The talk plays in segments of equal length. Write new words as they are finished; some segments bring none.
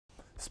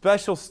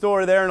Special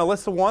story there, and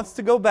Alyssa wants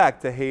to go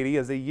back to Haiti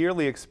as a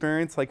yearly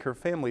experience like her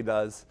family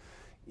does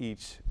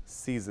each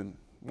season.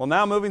 Well,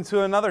 now moving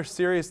to another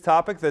serious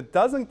topic that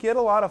doesn't get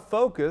a lot of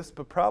focus,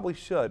 but probably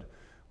should.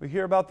 We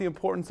hear about the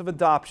importance of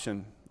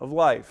adoption, of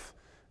life,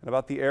 and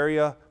about the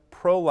area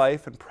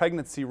pro-life and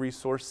pregnancy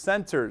resource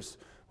centers.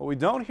 What we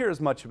don't hear as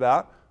much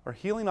about are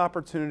healing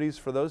opportunities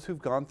for those who've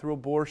gone through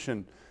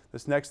abortion.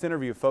 This next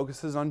interview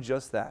focuses on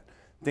just that.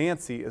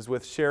 Dancy is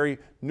with Sherry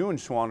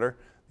Neuenschwander,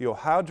 the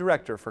Ohio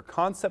Director for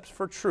Concepts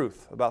for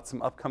Truth, about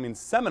some upcoming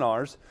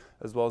seminars,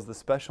 as well as the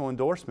special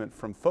endorsement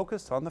from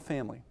Focus on the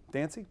Family.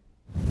 Dancy?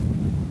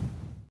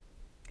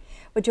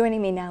 Well,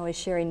 joining me now is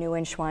Sherry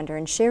Neuenschwander,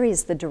 and Sherry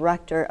is the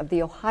Director of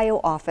the Ohio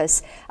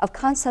Office of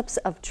Concepts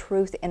of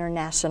Truth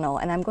International.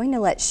 And I'm going to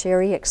let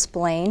Sherry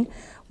explain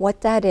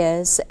what that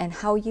is and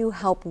how you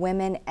help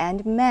women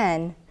and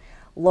men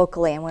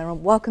locally. I want to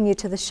welcome you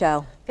to the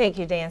show. Thank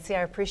you, Dancy.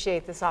 I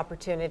appreciate this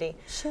opportunity.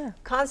 Sure.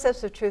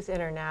 Concepts of Truth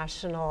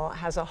International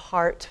has a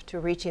heart to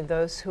reaching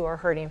those who are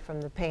hurting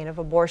from the pain of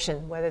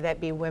abortion, whether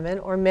that be women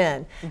or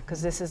men,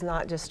 because this is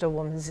not just a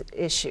woman's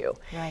issue.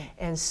 Right.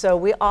 And so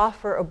we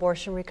offer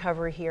abortion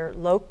recovery here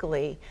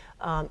locally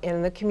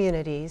in the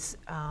communities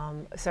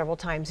several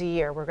times a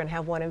year. We're going to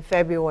have one in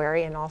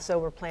February, and also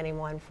we're planning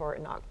one for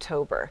in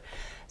October.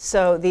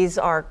 So these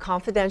are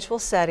confidential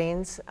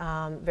settings,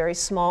 very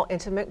small,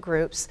 intimate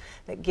groups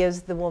that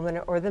gives the woman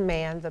or the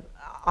man the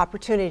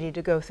opportunity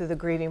to go through the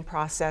grieving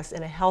process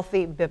in a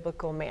healthy,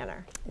 biblical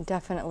manner.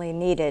 Definitely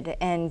needed.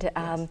 And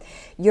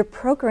your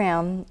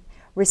program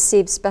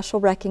received special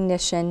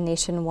recognition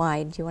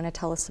nationwide. Do you want to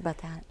tell us about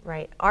that?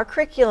 Right. Our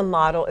curriculum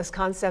model is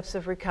Concepts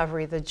of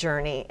Recovery, the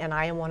Journey, and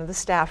I am one of the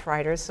staff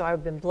writers, so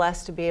I've been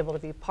blessed to be able to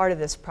be part of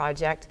this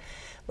project.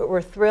 But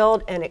we're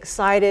thrilled and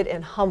excited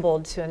and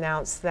humbled to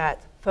announce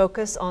that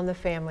Focus on the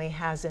Family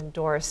has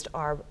endorsed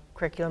our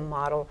curriculum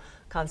model,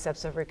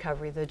 Concepts of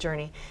Recovery, the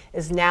Journey,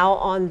 is now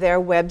on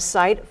their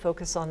website,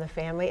 Focus on the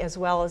Family, as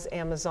well as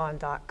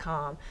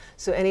Amazon.com.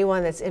 So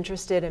anyone that's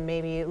interested in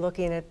maybe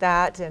looking at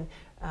that and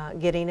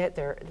getting it,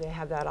 they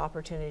have that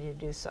opportunity to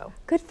do so.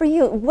 Good for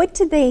you. What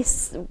did they,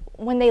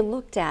 when they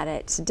looked at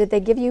it, did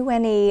they give you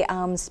any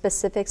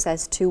specifics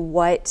as to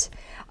what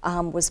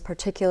was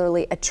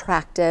particularly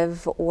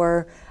attractive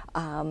or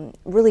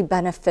really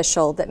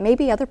beneficial that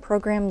maybe other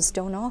programs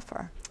don't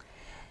offer?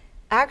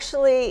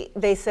 Actually,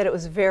 they said it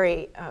was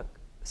very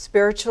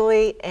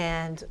spiritually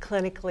and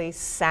clinically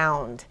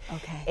sound.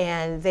 Okay.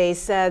 And they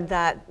said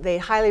that they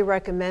highly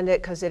recommend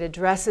it because it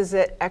addresses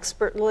it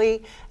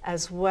expertly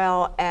as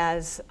well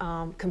as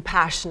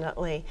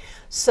compassionately.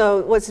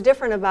 So what's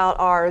different about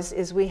ours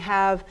is we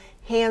have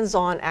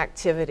hands-on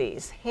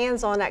activities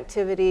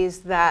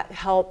that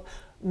help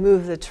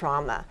move the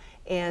trauma.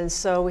 And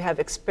so we have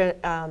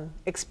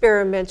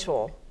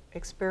experiential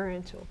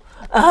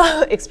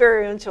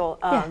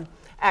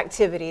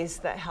activities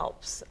that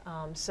helps.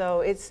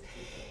 So it's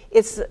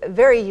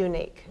very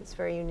unique. It's a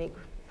very unique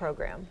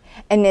program.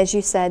 And as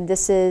you said,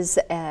 this is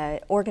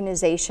an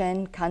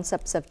organization,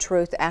 Concepts of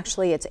Truth.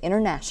 Actually, it's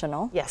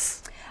international.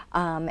 Yes.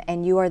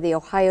 And you are the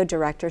Ohio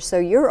Director, so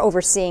you're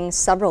overseeing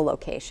several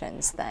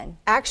locations then.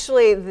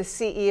 Actually, the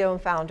CEO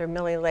and founder,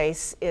 Millie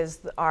Lace,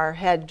 is our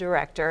head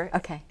director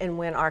in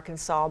Wynne,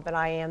 Arkansas, but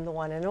I am the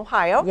one in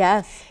Ohio.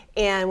 Yes.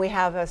 And we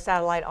have a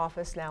satellite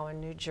office now in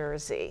New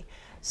Jersey.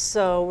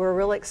 So we're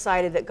really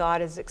excited that God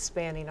is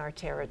expanding our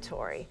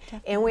territory.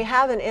 Definitely. And we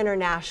have an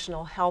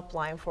international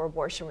helpline for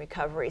abortion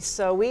recovery.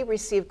 So we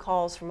receive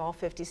calls from all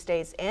 50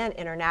 states and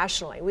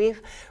internationally.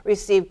 We've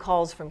received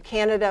calls from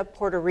Canada,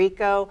 Puerto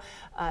Rico,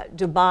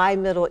 Dubai,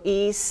 Middle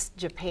East,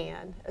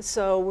 Japan.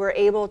 So we're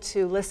able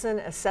to listen,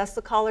 assess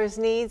the caller's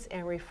needs,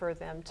 and refer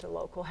them to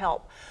local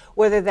help,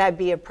 whether that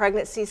be a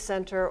pregnancy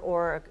center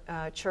or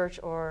a church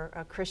or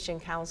a Christian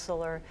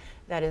counselor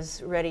that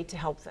is ready to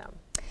help them.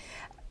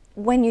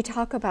 When you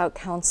talk about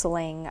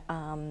counseling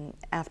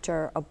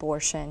after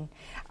abortion,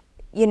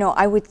 you know,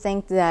 I would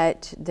think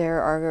that there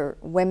are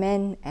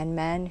women and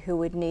men who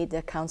would need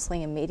the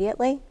counseling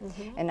immediately,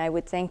 and I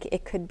would think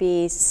it could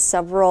be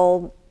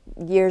several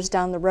years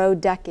down the road,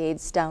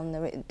 decades down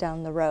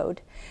the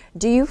road.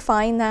 Do you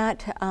find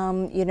that,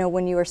 you know,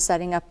 when you are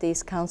setting up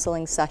these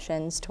counseling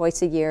sessions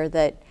twice a year,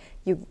 that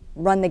you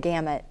run the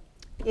gamut?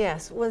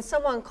 Yes. When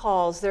someone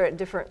calls, they're at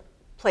different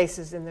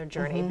places in their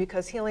journey,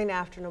 because healing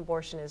after an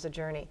abortion is a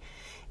journey.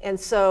 And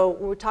so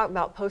we talk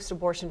about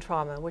post-abortion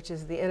trauma, which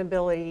is the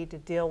inability to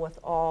deal with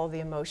all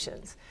the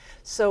emotions.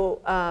 So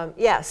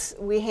yes,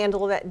 we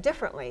handle that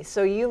differently.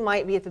 So you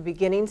might be at the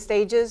beginning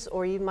stages,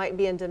 or you might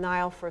be in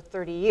denial for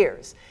 30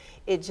 years.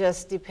 It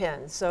just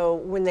depends. So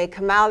when they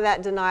come out of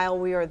that denial,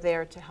 we are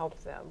there to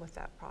help them with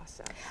that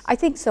process. I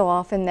think so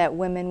often that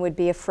women would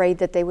be afraid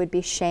that they would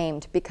be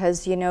shamed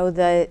because, you know,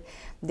 the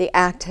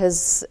act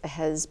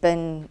has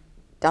been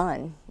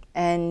done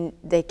and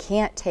they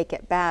can't take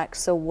it back,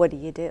 so what do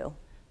you do?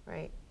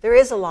 Right. There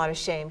is a lot of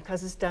shame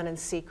because it's done in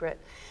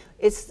secret.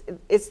 It's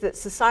that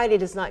society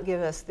does not give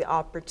us the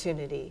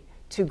opportunity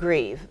to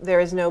grieve. There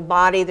is no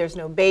body, there's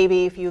no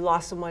baby. If you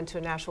lost someone to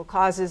natural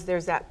causes,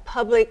 there's that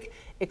public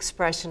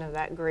expression of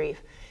that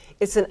grief.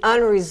 It's an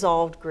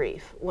unresolved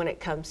grief when it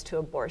comes to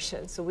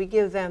abortion. So we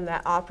give them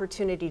that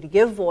opportunity to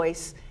give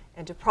voice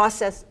and to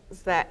process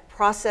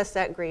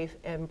that grief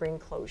and bring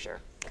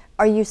closure.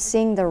 Are you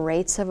seeing the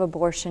rates of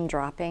abortion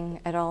dropping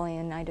at all in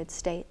the United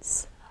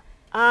States?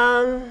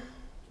 I'm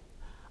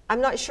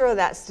not sure of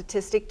that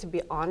statistic, to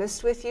be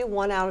honest with you.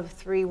 1 out of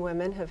 3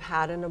 women have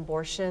had an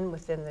abortion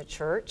within the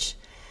church.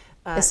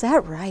 Is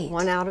that right?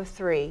 1 out of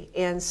 3.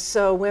 And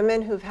so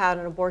women who've had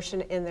an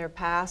abortion in their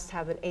past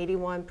have an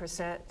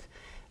 81%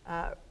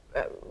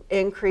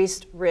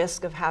 increased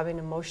risk of having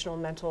emotional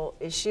and mental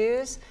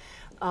issues.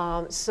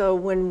 So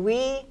when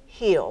we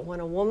heal,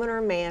 when a woman or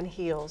a man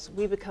heals,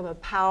 we become a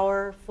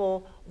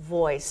powerful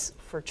voice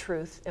for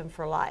truth and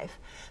for life.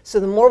 So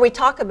the more we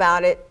talk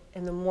about it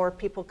and the more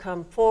people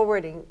come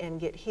forward and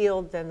get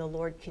healed, then the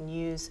Lord can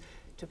use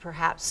to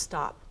perhaps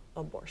stop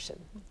abortion.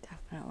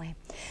 Definitely.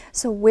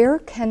 So where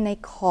can they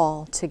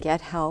call to get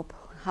help?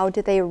 How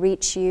do they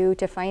reach you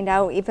to find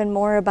out even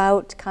more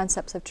about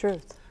Concepts of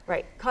Truth?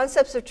 Right.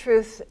 Concepts of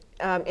Truth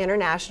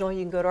International,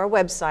 you can go to our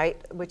website,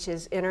 which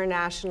is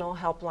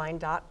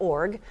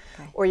internationalhelpline.org,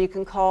 or you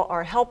can call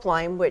our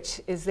helpline,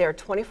 which is there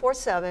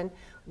 24/7,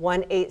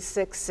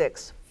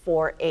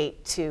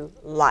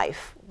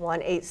 1-866-482-LIFE,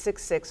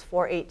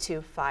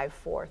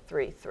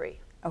 1-866-482-5433.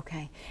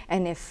 Okay,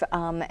 and if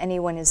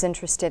anyone is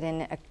interested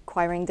in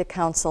acquiring the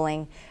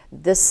counseling,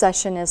 this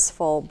session is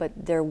full, but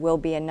there will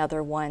be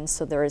another one,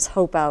 so there is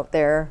hope out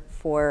there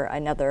for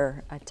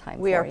another time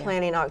We for are you.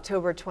 planning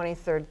October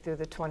 23rd through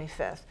the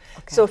 25th.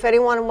 Okay. So if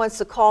anyone wants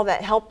to call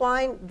that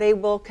helpline, they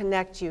will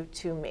connect you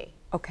to me.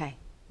 Okay,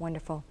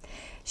 wonderful.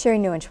 Sherry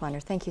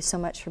Neuenschwander, thank you so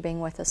much for being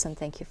with us, and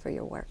thank you for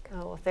your work.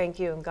 Oh, well, thank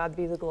you, and God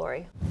be the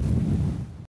glory.